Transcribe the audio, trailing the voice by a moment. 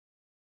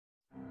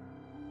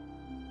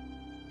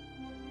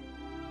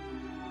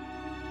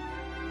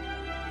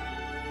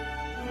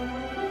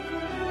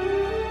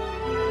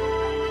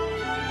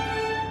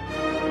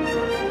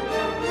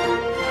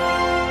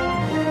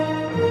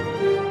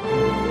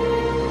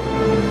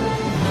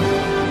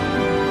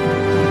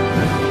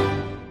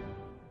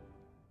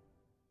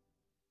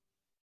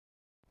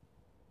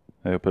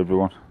Hey up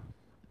everyone,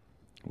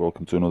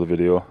 welcome to another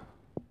video.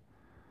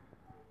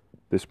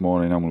 This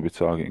morning I'm going to be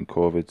targeting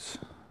corvids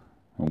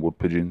and wood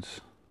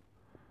pigeons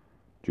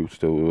due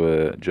to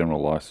a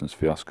general licence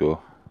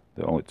fiasco.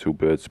 There are only two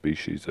bird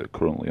species that are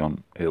currently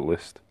on a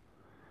list.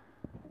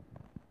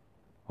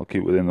 I'll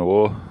keep within the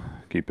law,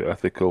 keep it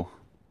ethical.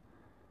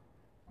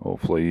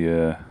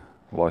 Hopefully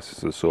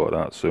licences are sorted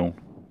out soon,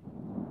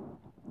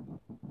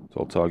 so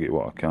I'll target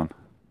what I can.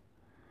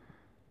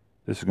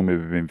 This is going to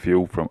be being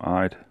viewed from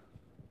Hyde.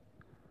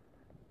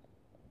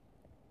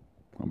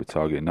 I'll be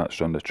targeting that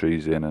strand of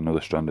trees here and another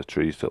strand of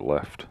trees to the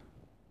left.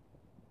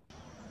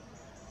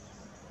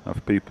 Now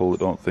for people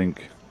that don't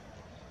think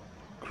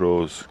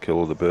crows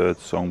kill other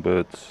birds,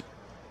 songbirds,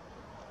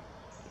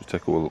 just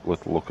take a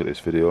little look at this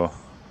video.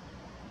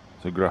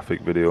 It's a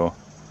graphic video.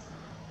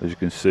 As you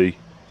can see,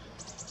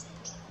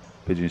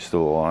 pigeon's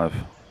still alive.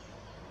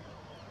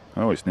 I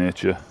know it's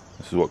nature,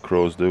 this is what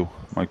crows do,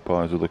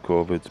 magpies, other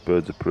corvids,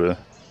 birds of prey.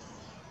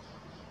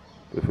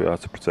 But if we are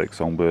to protect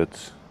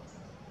songbirds,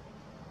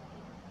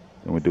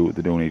 then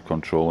they do need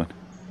controlling.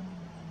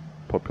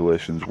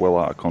 Population's well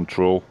out of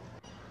control,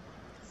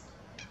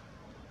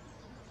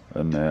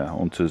 and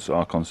hunters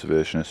are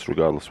conservationists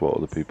regardless of what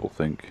other people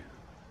think,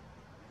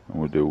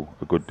 and we do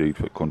a good deed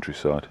for the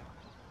countryside.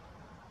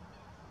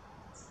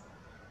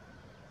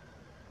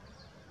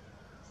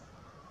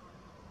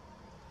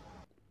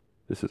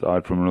 This is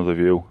Hyde from another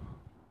view.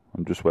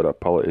 I'm just where that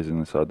pallet is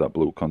inside that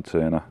blue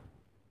container.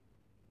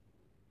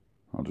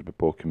 I'll just be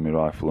poking my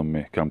rifle and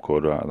my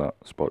camcorder out of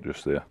that spot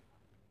just there.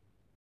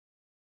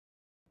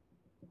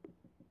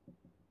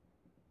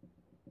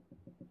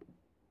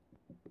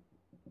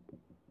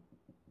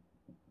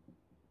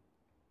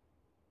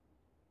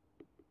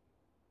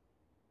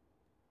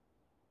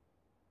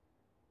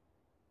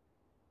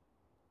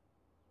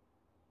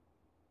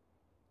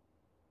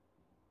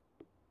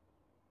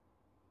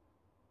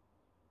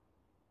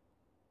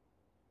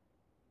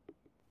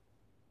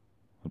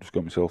 I've just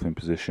got myself in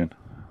position.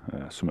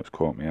 Something's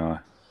caught my eye.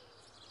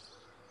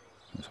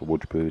 It's a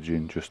wood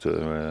pigeon just to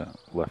the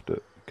left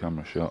at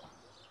camera shot.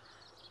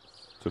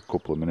 Took a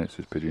couple of minutes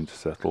for this pigeon to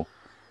settle.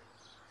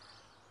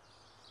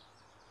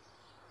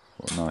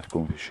 What a nice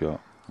comfy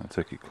shot. I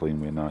take it clean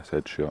with a nice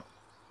headshot.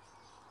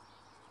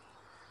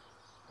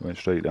 Went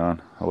straight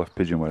down. I left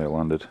pigeon where it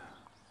landed,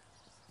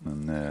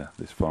 and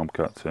this farm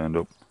cat turned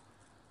up.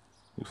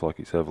 Looks like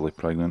it's heavily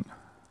pregnant.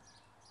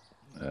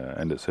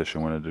 End of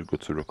session when I did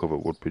good to recover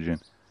wood pigeon.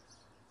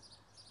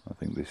 I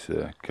think this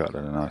cat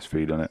had a nice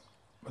feed on it.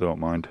 I don't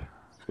mind.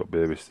 It's got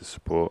babies to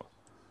support,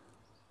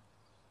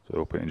 so I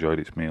hope it enjoyed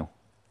its meal.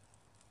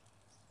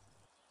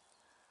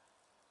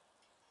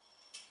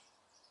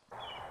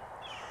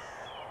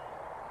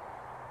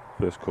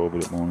 First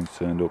corvid at morning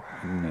turned up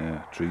in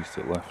trees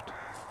to the left.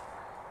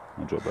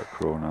 I dropped that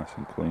crow nice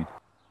and clean.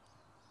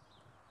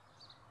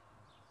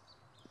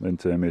 Then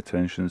turned my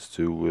attentions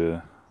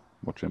to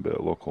watching a bit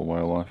of local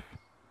wildlife.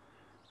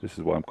 This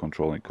is why I'm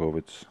controlling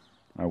corvids.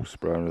 House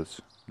sparrows,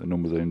 the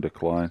numbers are in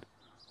decline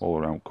all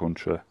around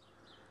country.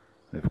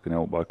 And if we can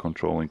help by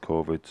controlling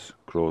corvids,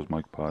 crows,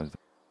 magpies.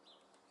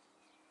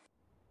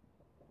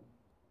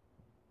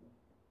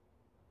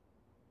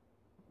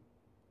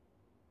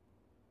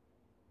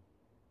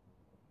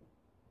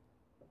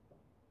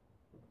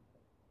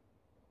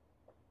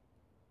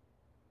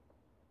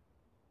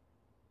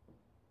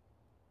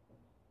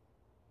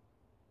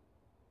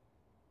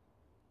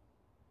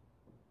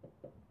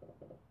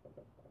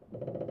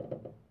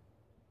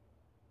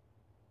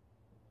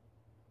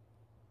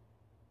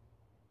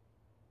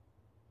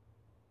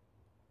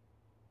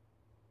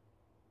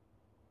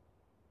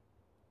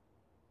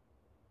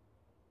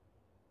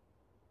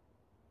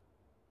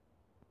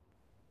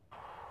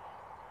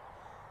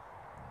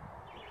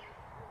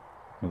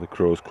 The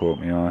crows caught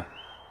my eye.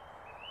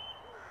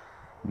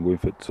 I'm going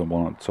for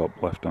someone at the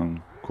top left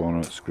hand corner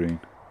of the screen.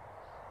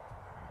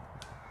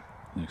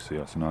 You can see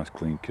that's a nice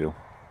clean kill.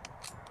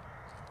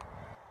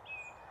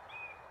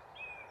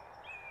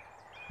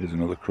 Here's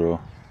another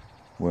crow.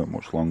 Won't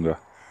much longer.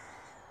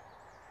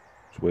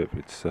 Just wait for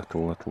it to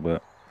settle a little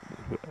bit.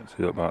 It's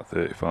at about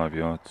 35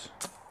 yards.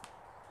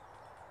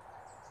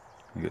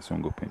 It gets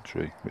hung up in a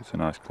tree, but it's a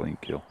nice clean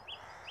kill.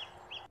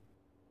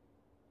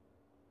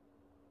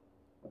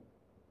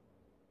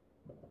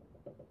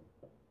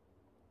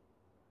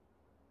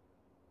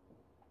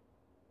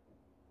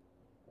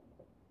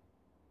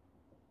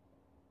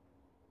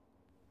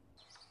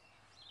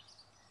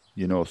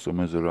 You know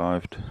summer's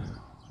arrived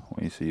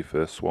when you see your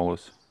first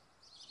swallows.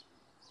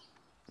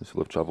 This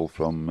will have travelled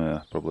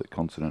from probably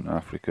continent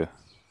Africa.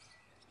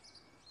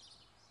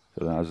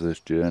 So it has this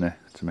journey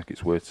to make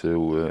its way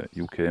to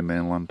UK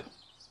mainland.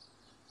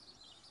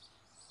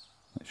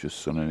 It's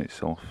just sunning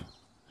itself.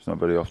 It's not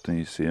very often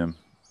you see them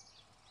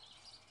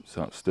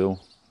sat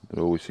still. They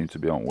always seem to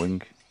be on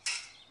wing.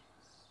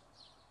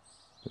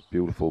 A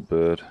beautiful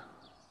bird,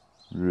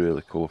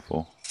 really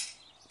colourful,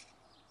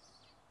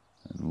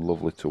 and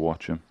lovely to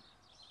watch them.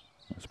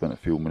 I spent a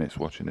few minutes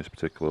watching this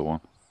particular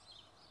one.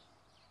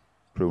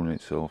 Pruning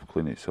itself,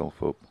 cleaning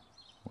itself up.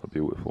 What a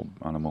beautiful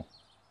animal.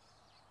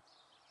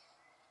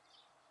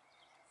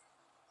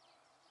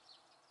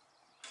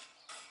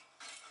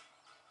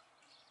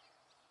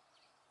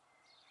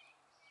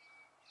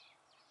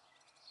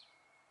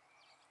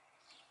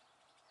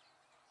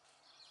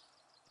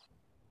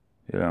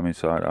 Yeah, I'm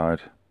inside hide.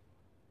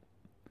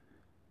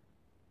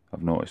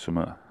 I've noticed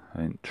something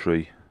in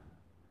tree.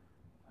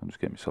 I'm just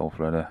getting myself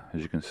ready.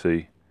 As you can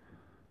see,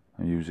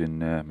 I'm using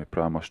my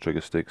Primos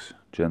trigger sticks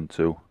Gen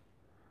 2.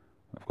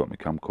 I've got my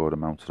camcorder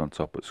mounted on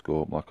top at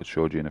scope like I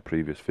showed you in a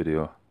previous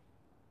video.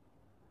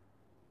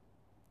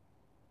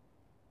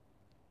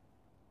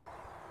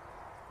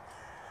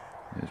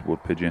 There's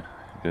wood pigeon.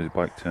 He got his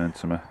back turned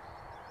to me.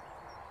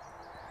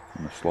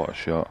 And a slaughter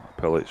shot,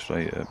 pellet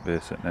straight at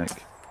base at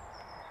neck.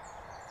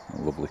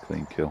 A lovely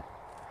clean kill.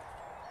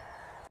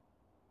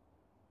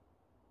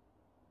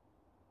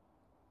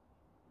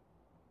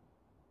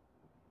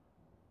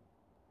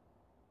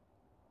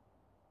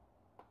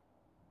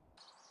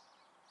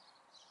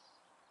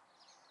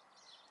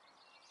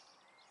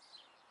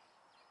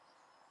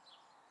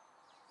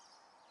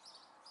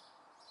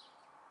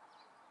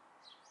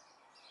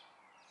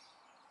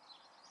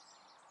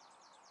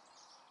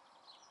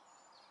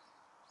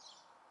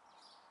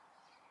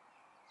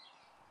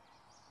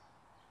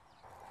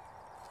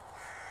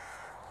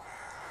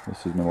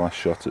 This is my last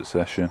shot at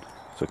session.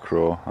 It's a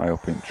crow high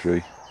up in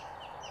tree.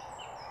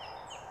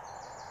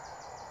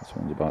 This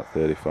one's about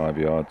 35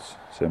 yards,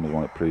 same as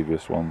one of the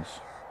previous ones.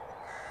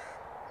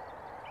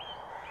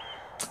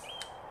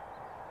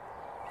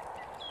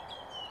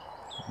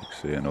 You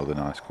can see another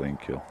nice clean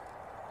kill.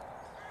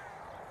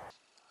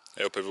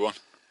 Hey up everyone.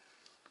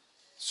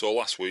 So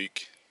last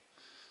week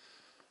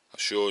I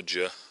showed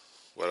you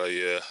where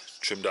I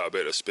trimmed out a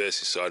bit of space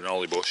inside an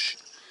holly bush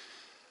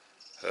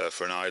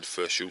for an hide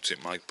for shooting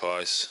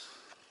magpies.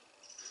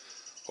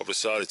 What I've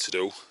decided to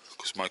do,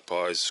 because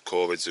magpies,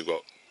 corvids have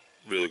got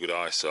really good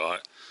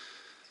eyesight,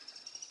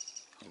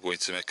 I'm going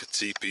to make a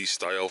TP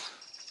style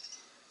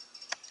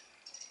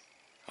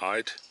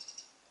hide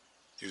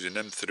using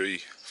them 3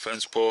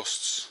 fence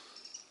posts,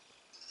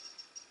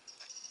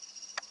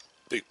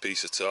 big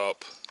piece of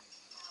tarp,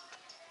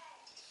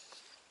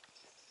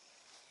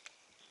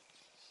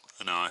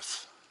 a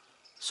knife,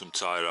 some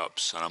tie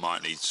wraps, and I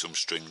might need some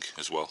string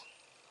as well.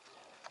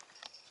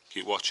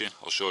 Keep watching,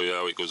 I'll show you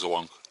how it goes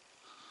along.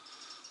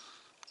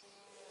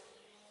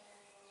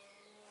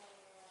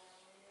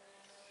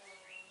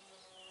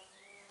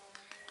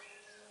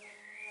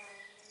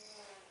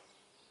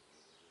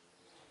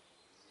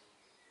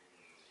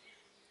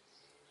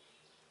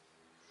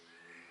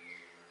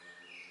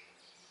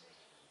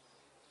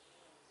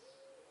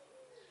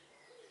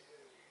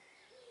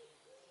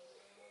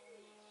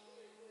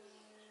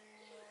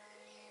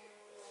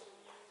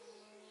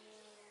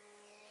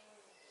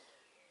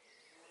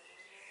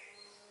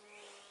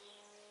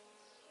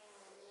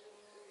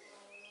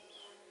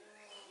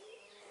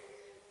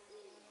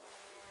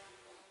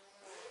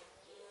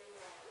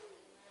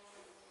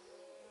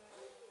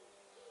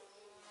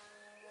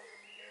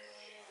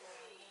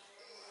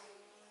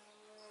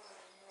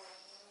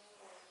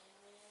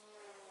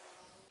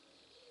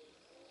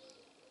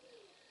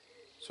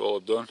 So all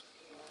I've done,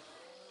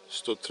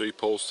 stood 3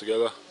 poles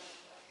together,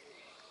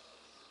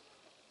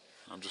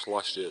 I've just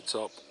lashed it at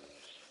top.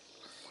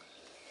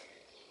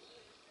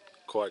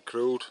 Quite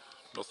crude,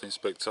 nothing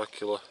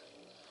spectacular.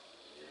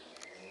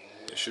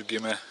 It should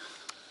give me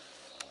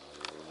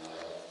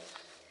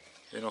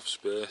enough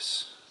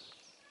space.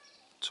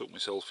 Tuck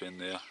myself in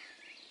there.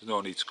 There's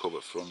no need to cover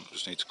front,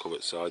 just need to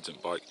cover sides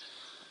and back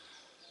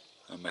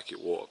and make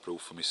it waterproof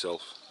for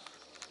myself.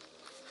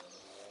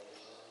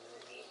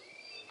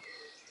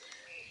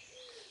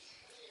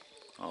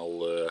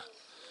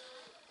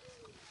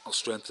 I'll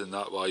strengthen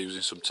that by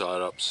using some tie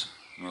wraps.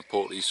 I'm going to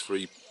put these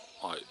 3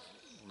 like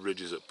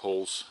ridges at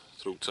poles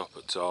through top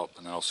at top,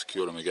 and then I'll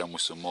secure them again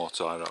with some more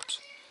tie wraps.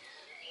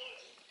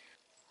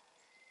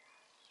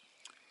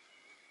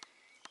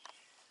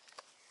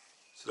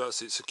 So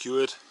that's it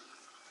secured.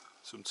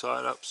 Some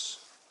tie wraps.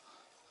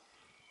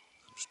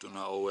 I've just done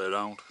that all the way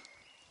around.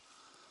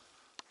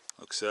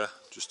 Like I say,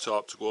 just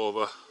tarp to go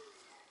over.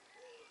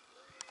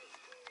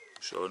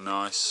 Show a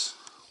nice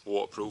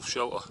waterproof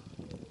shelter.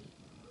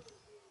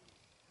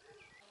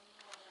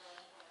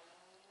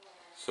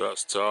 So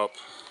that's tarp.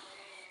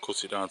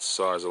 Cut it down to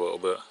size a little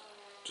bit.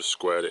 Just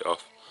squared it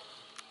off.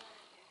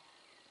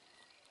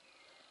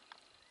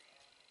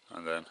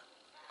 And then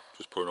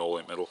just put an hole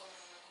in the middle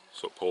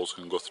so poles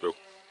can go through.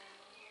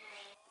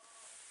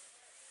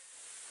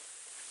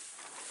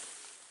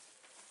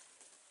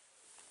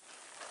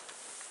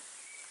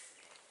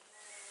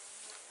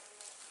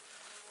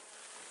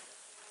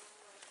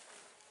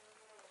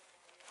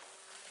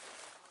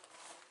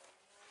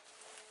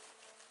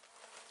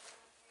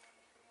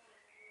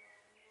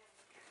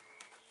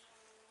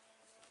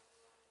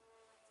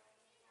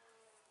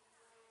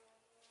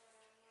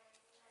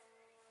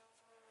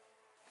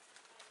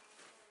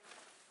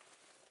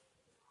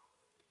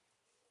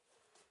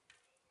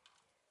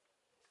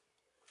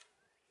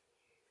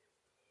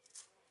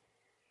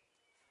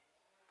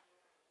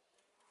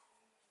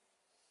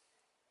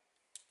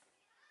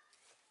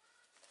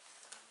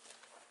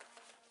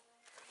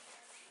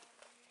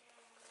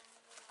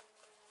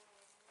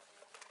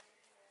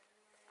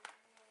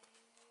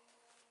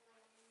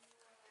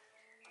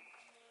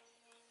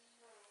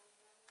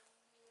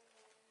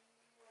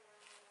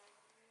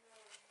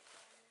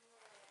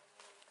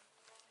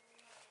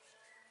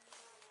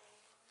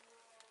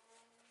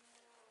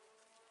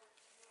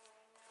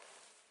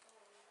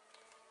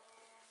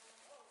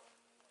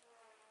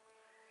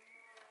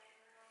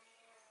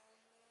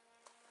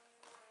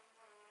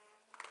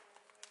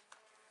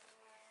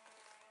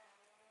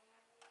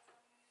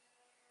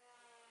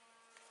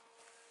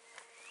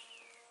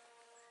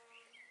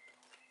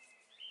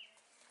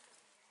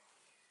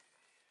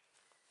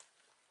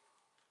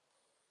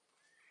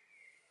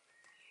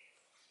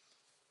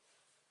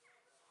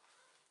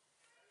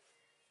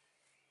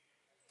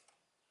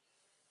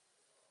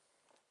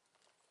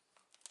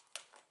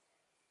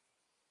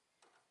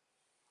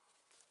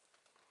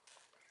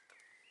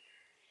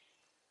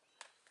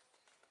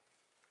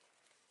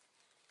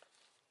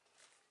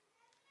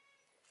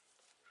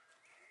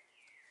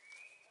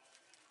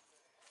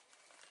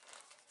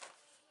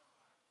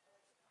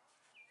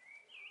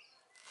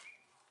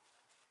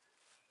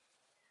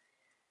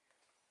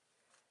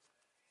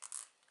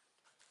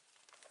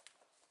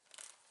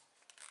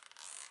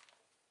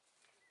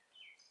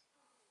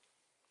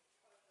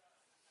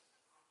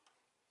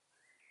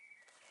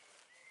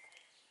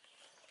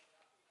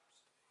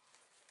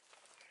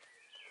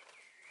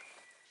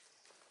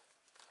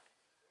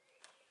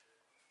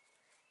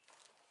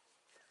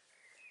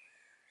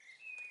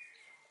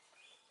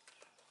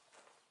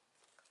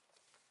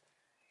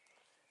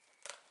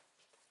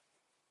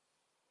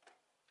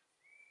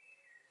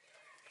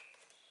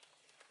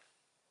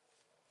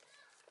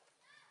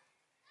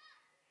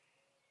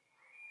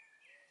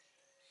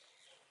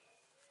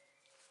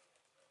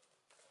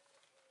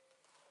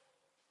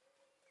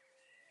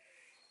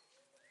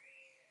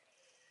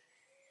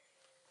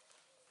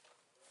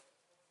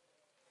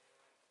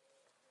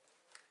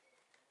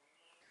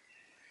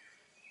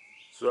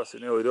 So that's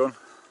it, nearly done.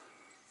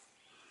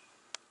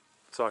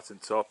 Tighten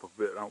top up a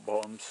bit around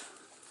bottoms.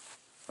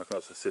 I can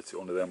actually sit it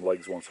under them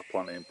legs once I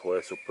plant it in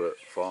place up at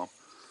farm.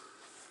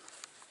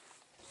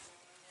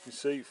 You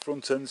see,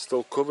 front end's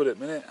still covered at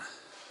the minute,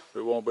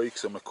 but it won't be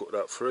because I'm going to cut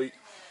that free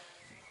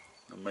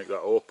and make that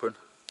open.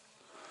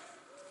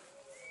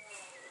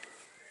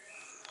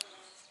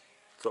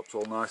 Top's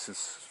all nice and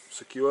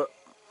secure.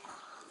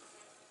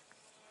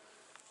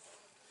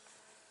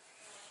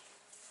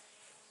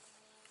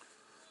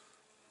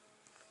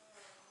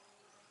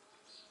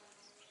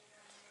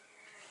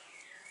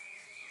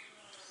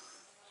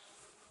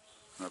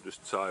 And I've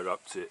just tie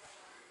wrapped it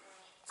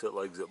to the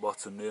legs at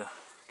bottom there,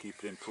 keep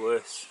it in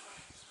place.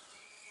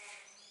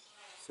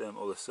 Same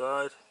other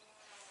side.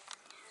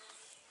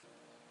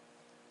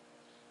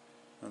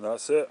 And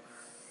that's it.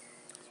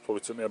 It's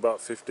probably took me about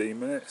 15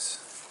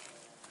 minutes.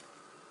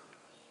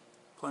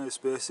 Plenty of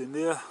space in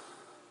there.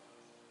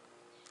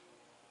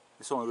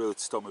 It's only really to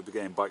stop me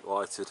getting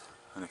backlighted,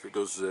 and if it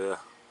does have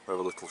a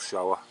little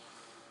shower,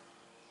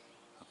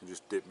 I can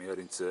just dip my head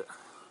into it,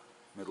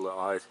 middle of the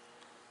hide.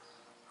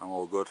 I'm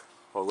all good.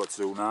 All I've got to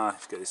do now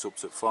is get this up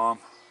to the farm,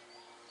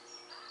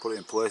 put it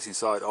in place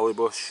inside holly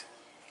bush,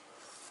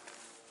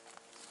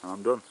 and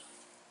I'm done.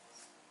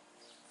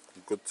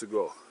 I'm good to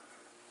go.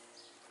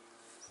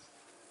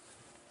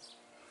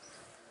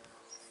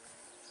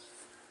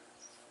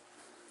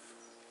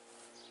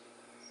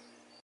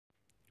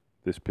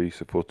 This piece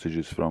of footage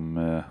is from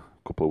a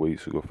couple of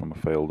weeks ago from a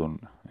failed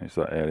hunt. It's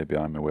that area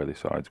behind me where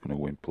this hide's going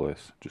to go in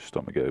place, just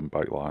stop me getting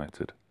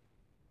backlighted.